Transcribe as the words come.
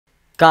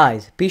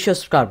Guys, be sure to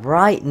subscribe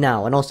right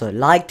now and also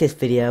like this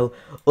video,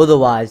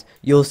 otherwise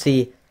you'll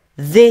see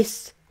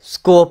this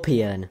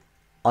scorpion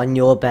on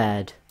your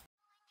bed.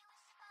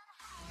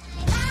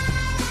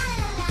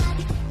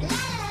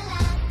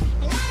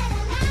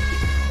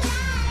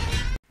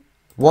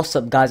 What's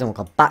up guys, and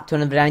welcome back to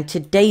another video. In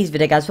today's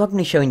video guys, we're going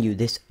to be showing you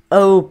this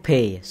OP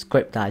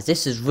script guys.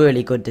 This is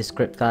really good, this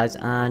script guys,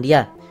 and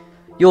yeah,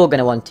 you're going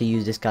to want to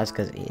use this guys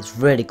because it's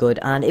really good.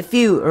 And if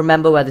you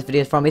remember where this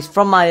video is from, it's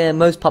from my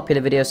most popular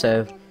video.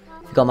 So if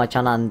you go on my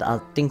channel, and I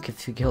think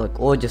if you click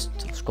or just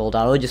scroll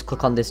down or just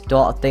click on this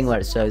dot thing where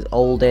it says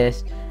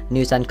oldest,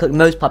 newest, and click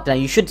most popular,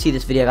 you should see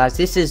this video guys.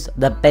 This is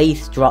the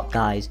bass drop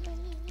guys,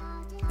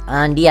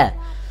 and yeah,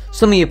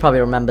 some of you probably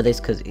remember this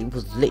because it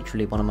was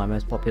literally one of my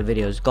most popular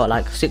videos. Got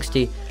like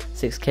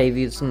 66k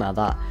views, something like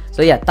that.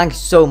 So yeah, thank you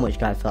so much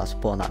guys for that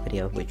support on that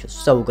video, which was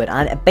so good.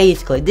 And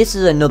basically this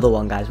is another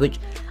one guys, which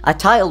I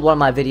titled one of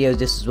my videos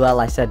this as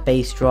well. I said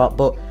bass drop,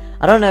 but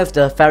I don't know if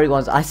the fairy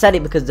ones, I said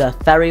it because the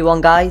fairy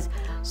one guys,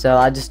 so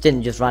I just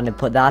didn't just randomly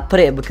put that. I put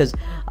it because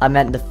I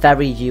meant the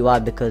fairy GUI,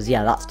 because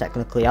yeah, that's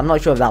technically, I'm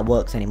not sure if that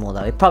works anymore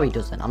though. It probably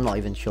doesn't, I'm not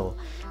even sure,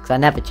 because I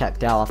never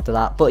checked it out after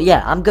that. But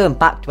yeah, I'm going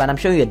back to it and I'm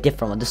showing you a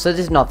different one. So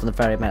this is not from the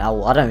fairy man.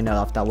 I don't even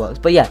know if that works,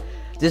 but yeah,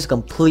 this is a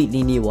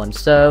completely new one.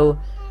 So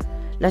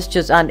let's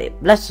just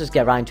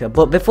get right into it.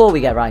 But before we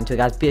get right into it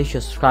guys, be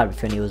sure to subscribe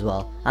if you're new as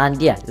well. And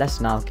yeah,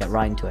 let's now get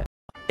right into it.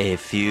 A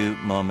few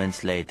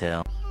moments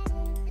later.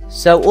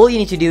 So all you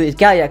need to do is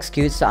get your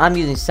execute. So I'm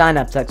using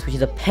Synapse, which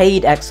is a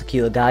paid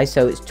executor guys,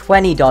 so it's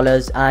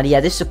 $20. And yeah,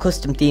 this is a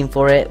custom theme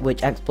for it,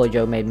 which Exploit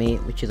Joe made me,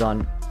 which is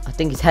on, I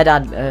think it's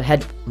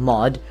head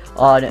mod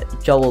on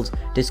Joel's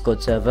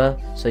Discord server,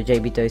 so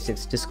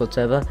JB36 Discord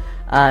server.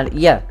 And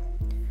yeah,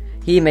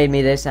 he made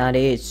me this and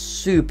it's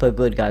super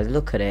good guys.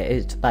 Look at it,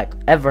 it's like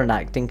everyone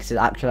like thinks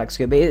it's actual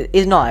execute, but it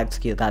is not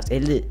execute guys.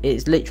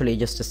 It's literally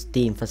just a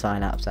theme for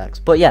Synapse.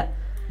 But yeah,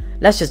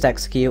 let's just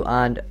execute.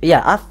 And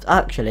yeah,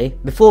 actually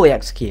before we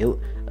execute,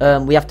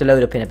 we have to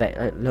load up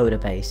in load a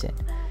base in.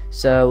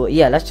 So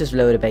yeah, let's just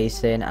load a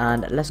base in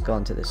and let's go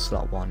on to this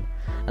slot one.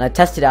 And I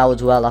tested it out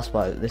as well, that's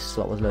why this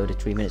slot was loaded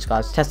 3 minutes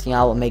guys. Testing it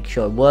out and make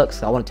sure it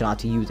works. I wanted to know how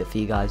to use it for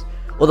you guys,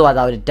 otherwise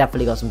I would have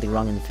definitely got something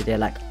wrong in the video.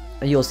 Like,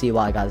 you'll see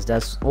why guys.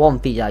 There's one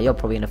feature that you're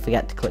probably gonna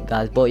forget to click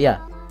guys, but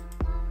yeah.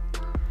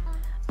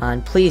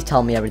 And please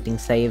tell me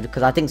everything's saved,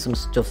 because I think some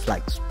stuff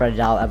like spread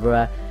out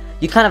everywhere.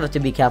 You kind of have to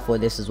be careful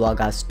with this as well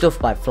guys.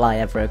 Stuff might fly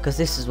everywhere, because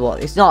this is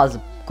what, it's not as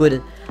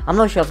good. I'm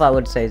not sure if I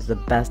would say it's the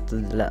best,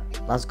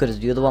 as good as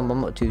the other one, but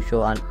I'm not too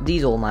sure. And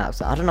these are all my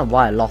axes. I don't know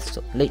why I lost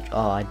some.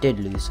 Oh, I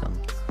did lose some.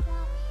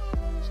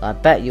 So I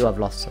bet you I've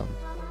lost some.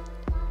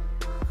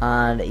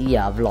 And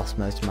yeah, I've lost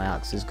most of my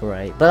axes,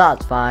 great. But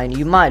that's fine.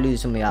 You might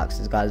lose some of your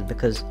axes guys,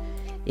 because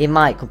it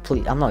might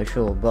complete, I'm not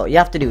sure, but you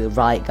have to do it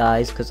right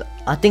guys, because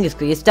I think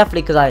it's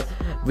definitely because I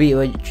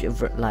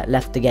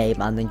left the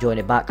game and then joined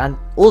it back. And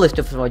all this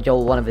stuff is what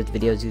Joel, one of his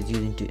videos, he was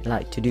using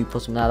to do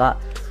something like that.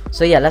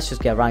 So yeah, let's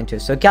just get right into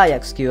it. So get your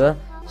executor,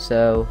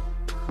 so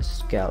let's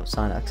just get out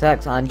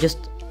Synapse and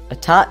just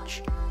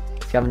attach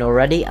if you haven't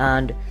already.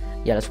 And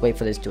yeah, let's wait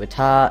for this to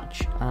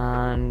attach.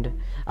 And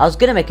I was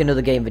gonna make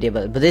another game video,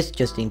 but this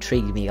just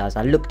intrigued me guys.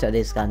 I looked at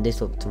this and this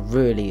looked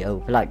really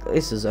OP. Like,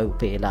 this is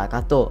OP. Like,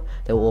 I thought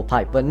they were all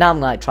pipe, but now I'm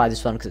gonna try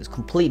this one because it's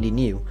completely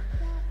new.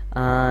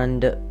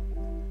 And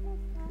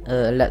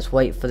let's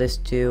wait for this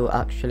to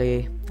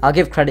actually, I'll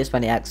give credits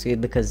when it executes,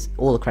 because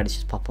all the credits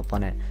just pop up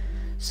on it.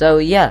 So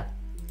yeah,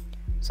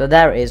 so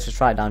there it is. Just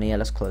right down here.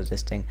 Let's close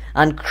this thing.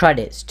 And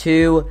credits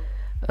to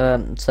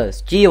so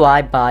it's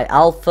GUI by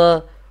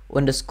alpha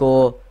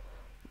 _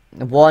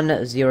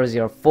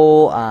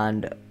 1004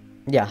 and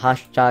yeah,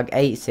 hashtag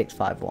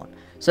 8651.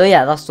 So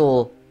yeah, that's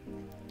all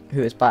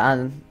who it's by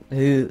and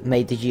who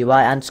made the GUI.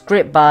 And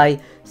script by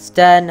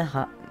Sten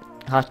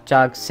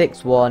hashtag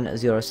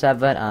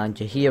 6107 and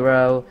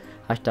Jahiro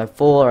hashtag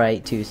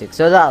 4826.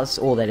 So that's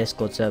all their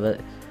Discord server,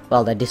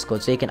 well, their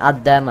Discord, so you can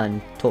add them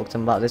and talk to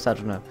them about this. I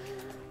don't know,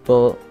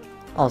 but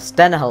oh,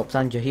 Sten helps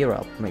and Jahiro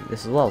helped make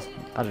this as well.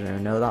 I don't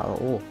even know that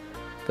at all,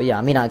 but yeah,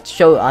 I mean, I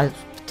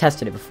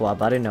tested it before,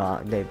 but I didn't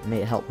know they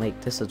may help make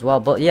this as well.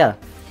 But yeah,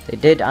 they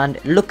did. And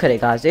look at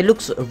it guys, it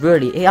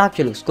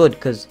actually looks good,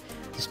 because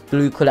this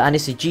blue color, and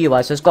it's a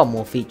GUI, so it's got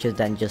more features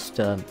than just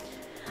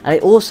and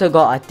it also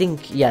got, I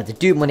think, yeah, the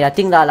dupe money. I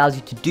think that allows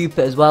you to dupe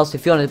it as well. So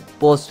if you want to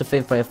board stuff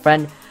in for your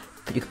friend,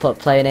 you can put a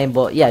player name.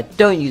 But yeah,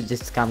 don't use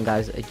this scam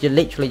guys. You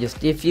literally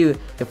just, if your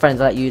friends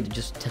let you,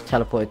 just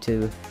teleport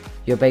to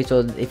your base,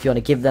 or if you want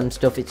to give them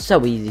stuff, it's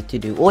so easy to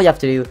do. All you have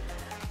to do,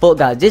 but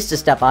guys, this is a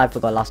step I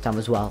forgot last time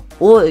as well.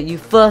 All you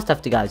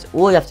have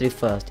to do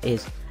first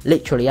is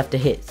literally you have to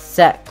hit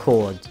set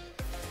chords.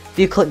 If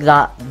you click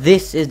that,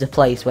 this is the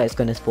place where it's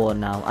going to spawn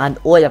now. And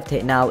all you have to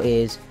hit now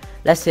is,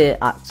 let's hit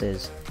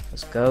axes.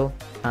 Let's go,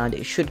 and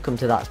it should come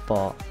to that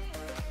spot.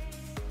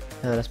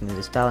 Let's move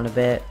this down a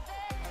bit.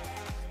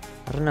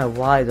 I don't know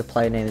why the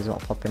player name is not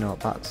popping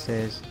up.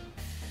 Axes.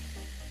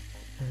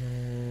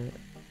 Do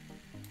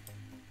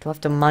I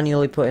have to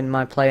manually put in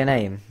my player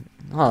name?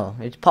 Oh,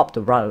 it popped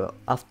up right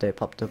after it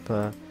popped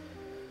up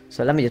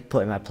So let me just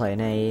put in my player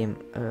name,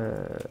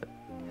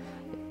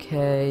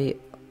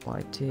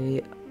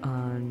 KYT,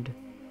 and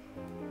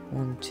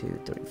 1, 2,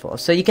 3, 4.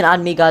 So you can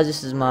add me, guys.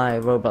 This is my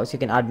Roblox. You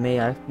can add me.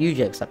 I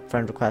usually accept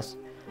friend requests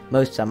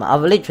most of the time.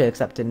 I've literally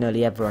accepted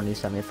nearly everyone who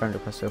sent me a friend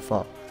request so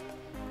far.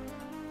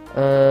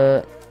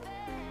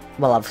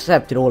 Well, I've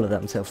accepted all of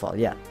them so far,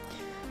 yeah.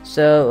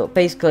 So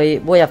basically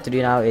what you have to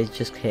do now is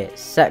just hit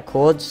set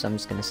chords. So I'm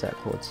just going to set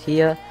chords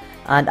here,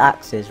 and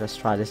axes. Let's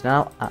try this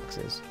now.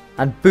 Axes,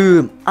 and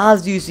boom,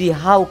 as you see,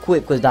 how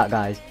quick was that,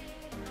 guys?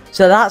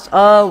 So that's,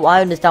 oh,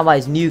 I understand why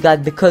it's new, guys,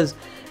 because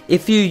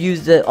if you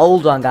use the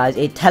old one, guys,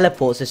 it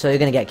teleports, so you're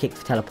going to get kicked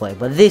for teleporting.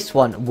 But this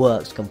one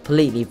works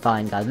completely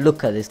fine, guys.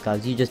 Look at this,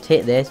 guys. You just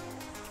hit this,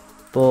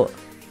 but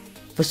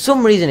for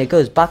some reason it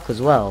goes back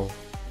as well.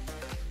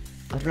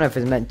 I don't know if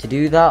it's meant to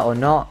do that or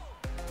not,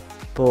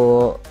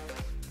 but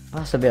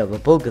that's a bit of a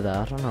bug there.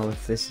 I don't know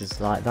if this is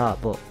like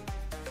that, but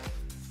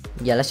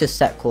yeah, let's just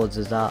set chords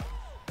as that.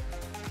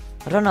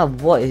 I don't know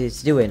what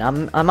it's doing. I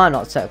might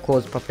not set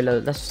chords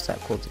properly. Let's just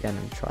set chords again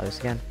and try this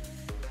again.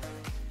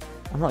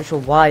 I'm not sure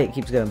why it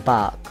keeps going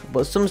back,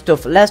 but some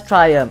stuff. Let's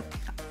try.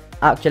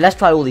 Actually, let's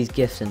try all these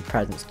gifts and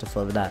present stuff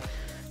over there.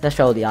 Let's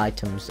try all the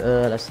items.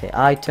 Let's hit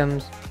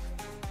items.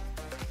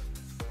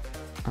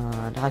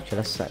 And actually,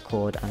 let's set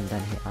chord and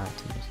then hit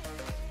items.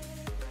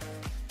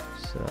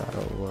 So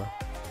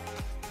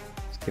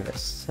let's give it a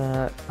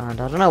sec. And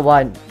I don't know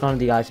why none of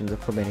the items are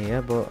coming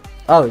here, but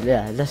oh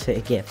yeah, let's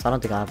hit gifts. I don't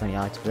think I have any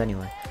items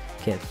anyway.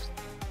 Gifts.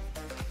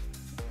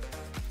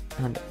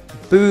 And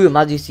boom,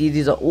 as you see,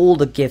 these are all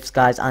the gifts,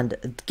 guys, and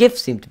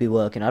gifts seem to be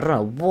working. I don't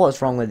know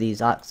what's wrong with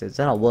these axes.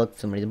 They're not working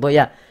for some reason, but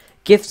yeah,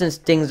 gifts and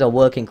things are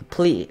working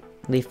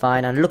completely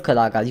fine. And look at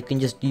that, guys, you can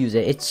just use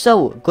it. It's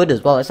so good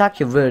as well. It's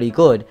actually really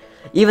good,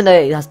 even though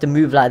it has to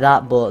move like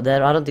that. But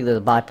I don't think there's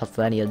a bypass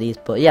for any of these.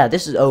 But yeah,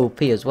 this is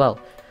OP as well.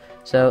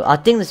 So I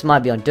think this might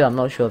be on Dirt. I'm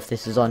not sure if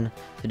this is on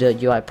the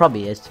Dirt UI. It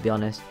probably is, to be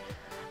honest.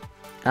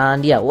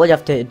 And yeah, all you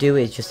have to do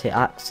is just hit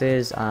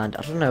axes, and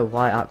I don't know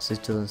why axes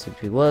doesn't seem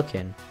to be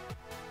working.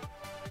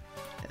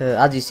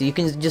 As you see, you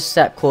can just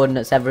set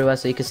coordinates everywhere,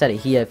 so you can set it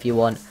here if you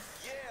want.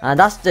 And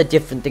that's the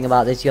different thing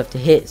about this. You have to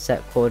hit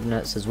set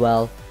coordinates as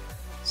well.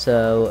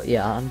 So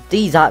yeah, and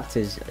these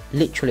axes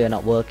literally are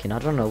not working. I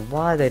don't know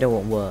why they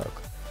don't work.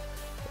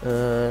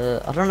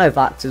 I don't know if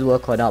axes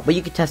work or not, but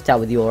you can test it out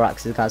with your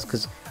axes, guys,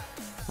 because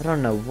I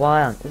don't know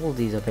why. All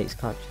these are basic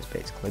captures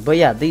basically, but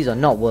yeah, these are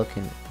not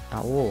working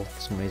at all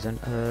for some reason.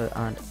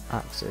 And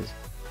axes.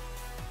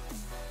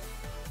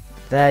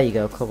 There you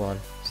go. Come on.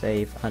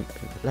 Save, and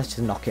let's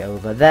just knock it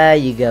over. There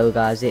you go,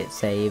 guys, it's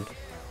saved.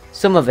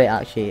 Some of it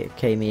actually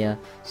came here,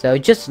 so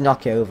just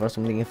knock it over or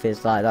something if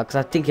it's like that, because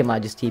I think it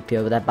might just TP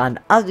over there. And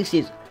as you see,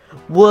 it's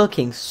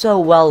working so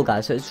well,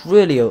 guys, so it's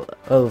really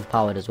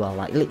overpowered as well.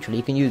 Like literally,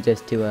 you can use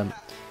this to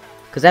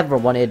because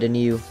everyone wanted a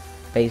new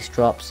base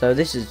drop, so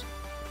this is,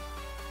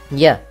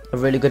 yeah, a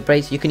really good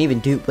base. You can even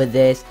dupe with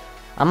this.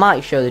 I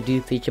might show the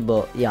dupe feature,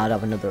 but yeah, I'd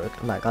have another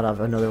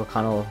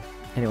account or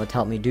anyone to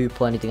help me dupe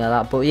or anything like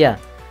that. But yeah,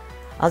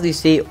 as you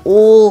see,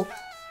 all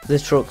the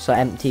trucks are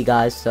empty,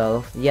 guys.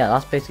 So yeah,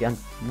 that's basically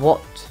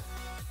what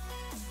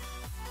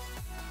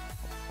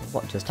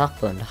just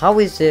happened. How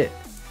is it?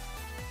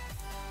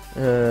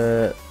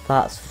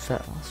 That's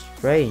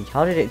strange.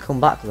 How did it come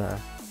back there?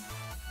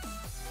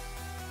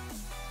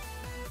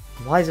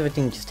 Why is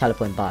everything just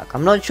teleporting back?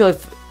 I'm not sure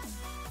if.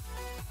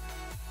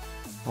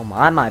 Oh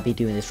my, I might be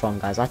doing this wrong,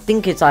 guys. I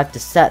think I have to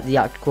set the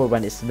actual chord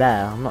when it's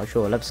there. I'm not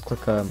sure. Let's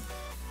click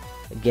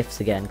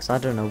gifts again, because I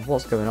don't know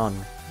what's going on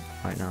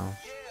right now.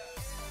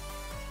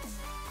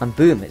 And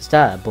boom, it's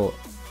there, but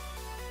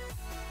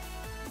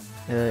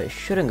it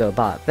shouldn't go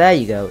back. There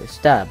you go, it's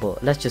there,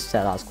 but let's just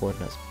set that as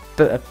coordinates.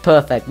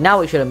 Perfect. Now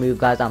it should have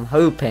moved, guys. I'm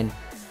hoping.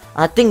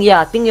 I think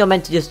you're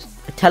meant to just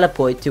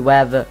teleport to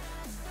wherever.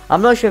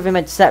 I'm not sure if you're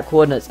meant to set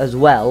coordinates as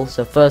well.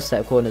 So first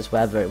set coordinates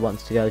wherever it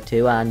wants to go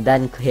to, and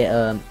then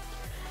hit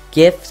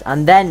gifts,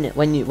 and then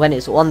when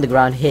it's on the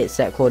ground, hit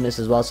set coordinates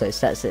as well, so it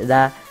sets it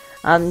there.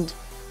 And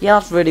yeah,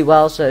 that's really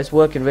well, so it's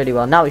working really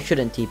well. Now it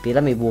shouldn't TP.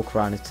 Let me walk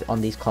around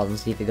on these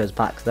columns, see if it goes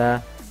back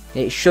there.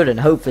 It shouldn't,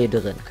 hopefully it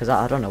doesn't, because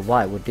I don't know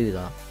why it would do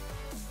that.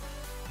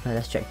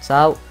 Let's check this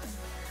out.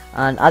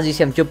 And as you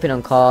see, I'm jumping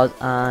on cars,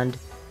 and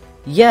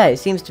yeah, it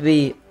seems to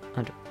be.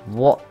 And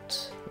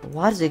what?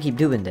 Why does it keep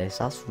doing this?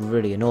 That's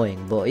really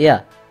annoying. But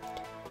yeah,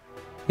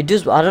 it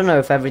does. I don't know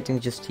if everything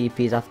just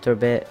TPs after a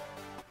bit.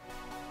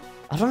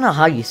 I don't know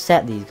how you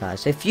set these,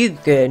 guys. So if you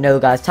know,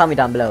 guys, tell me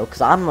down below, because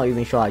I'm not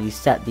even sure how you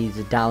set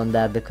these down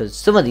there, because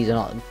some of these are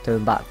not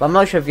going back. But I'm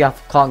not sure if you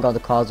can't go on the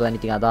cars or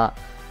anything like that.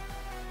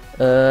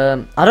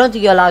 I don't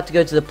think you're allowed to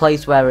go to the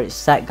place where it's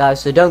set,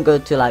 guys. So don't go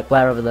to like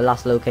wherever the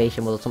last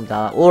location was or something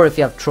like that. Or if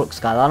you have trucks,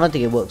 guys, I don't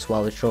think it works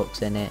well with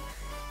trucks in it.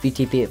 If you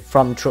TP it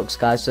from trucks,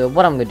 guys. So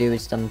what I'm gonna do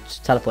is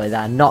just teleport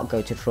there and not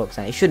go to trucks,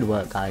 and it should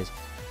work, guys.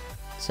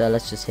 So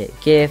let's just hit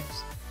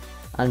gifts,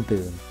 and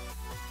boom.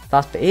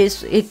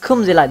 It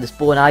comes in like the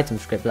spawn item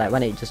script, like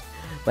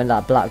when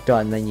that black dot,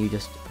 and then you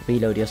just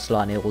reload your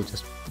slot, and it will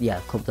just, yeah,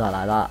 comes out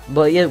like that.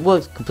 But yeah, it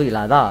works completely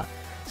like that.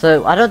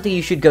 So I don't think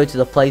you should go to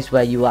the place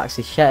where you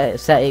actually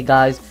set it,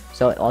 guys.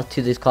 So, or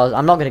to this cars.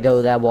 I'm not going to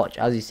go there, watch,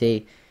 as you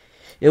see.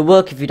 It'll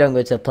work if you don't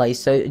go to the place.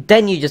 So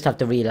then you just have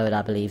to reload,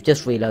 I believe.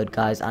 Just reload,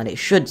 guys, and it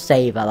should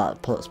save at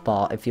that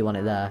spot if you want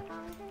it there.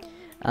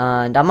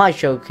 And I might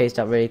showcase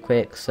that really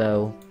quick.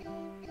 So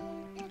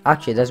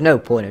actually, there's no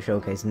point of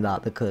showcasing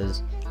that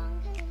because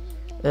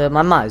I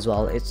might as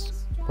well.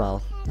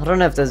 Well, I don't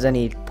know if there's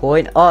any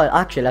point. Oh,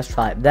 actually, let's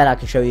try it. Then I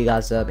can show you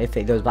guys if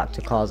it goes back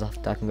to cars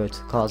after I can go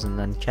to cars and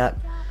then check.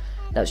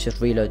 Let's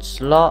just reload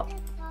slot.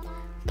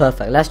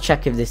 Perfect. Let's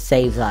check if this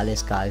saves like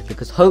this, guys,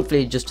 because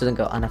hopefully it just doesn't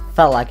go. And I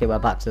felt like it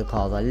went back to the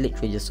cars. I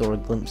literally just saw a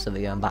glimpse of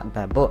it going back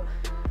there, but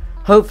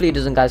hopefully it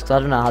doesn't, guys, because I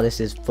don't know how this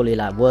is fully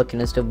like working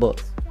and stuff.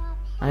 But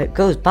and it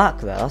goes back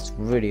there. That's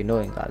really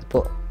annoying, guys.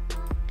 But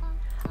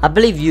I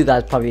believe you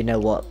guys probably know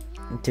what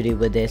to do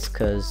with this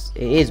because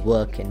it is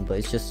working, but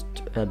it's just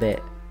a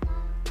bit.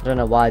 I don't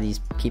know why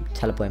these keep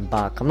teleporting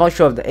back. I'm not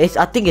sure if it's.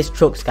 I think it's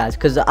trucks, guys,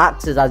 because the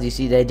axes, as you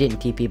see, they didn't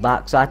TP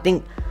back. So I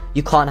think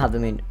you can't have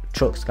them in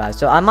trucks, guys.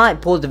 So I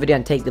might pause the video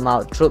and take them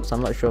out of trucks.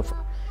 I'm not sure if.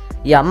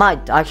 Yeah, I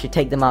might actually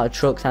take them out of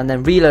trucks and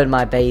then reload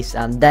my base,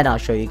 and then I'll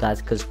show you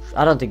guys because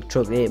I don't think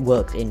it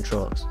works in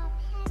trucks.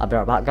 I'll be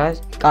right back,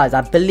 guys. Guys,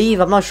 I believe,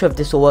 I'm not sure if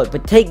this will work,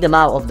 but take them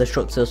out of the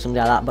trucks or something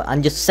like that, but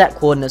and just set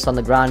coordinates on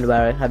the ground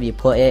wherever you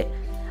put it,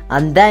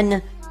 and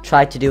then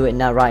try to do it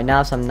now right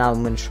now. So I'm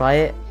going to try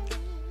it.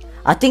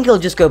 I think it'll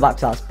just go back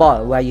to that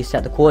spot where you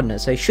set the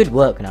coordinates, so it should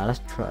work now.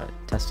 Let's try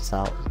test this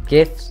out.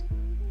 Gifts,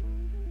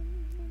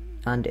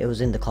 and it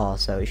was in the car,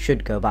 so it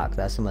should go back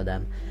there, some of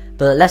them.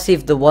 But let's see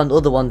if the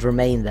other ones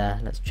remain there.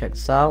 Let's check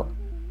this out.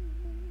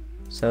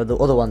 So the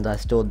other ones are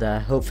stored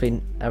there.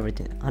 Hopefully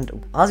everything.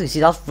 And as you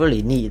see, that's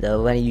really neat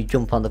though. When you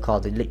jump on the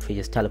cars, it literally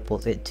just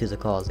teleports it to the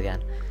cars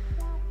again.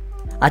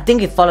 I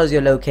think it follows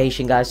your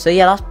location, guys. So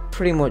yeah, that's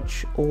pretty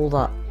much all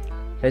that.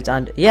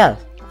 And yeah,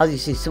 as you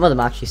see, some of them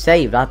actually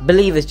saved. I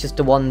believe it's just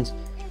the ones.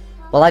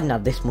 Well, I didn't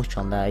have this much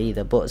on there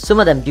either, but some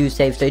of them do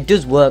save, so it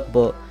does work.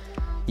 But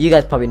you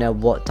guys probably know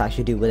what to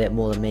actually do with it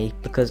more than me,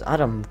 because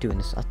I'm doing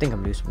this. I think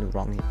I'm doing something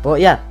wrong here.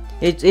 But yeah,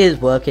 it is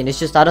working. It's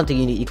just I don't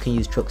think you can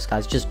use trucks,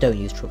 guys. Just don't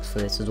use trucks for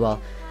this as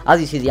well. As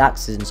you see, the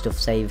axes and stuff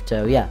saved.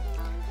 So yeah,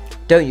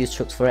 don't use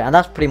trucks for it. And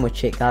that's pretty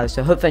much it, guys.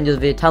 So hope you enjoyed the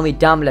video. Tell me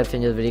down below if you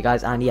enjoyed the video,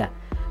 guys. And yeah,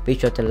 be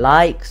sure to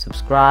like,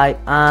 subscribe,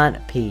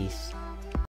 and peace.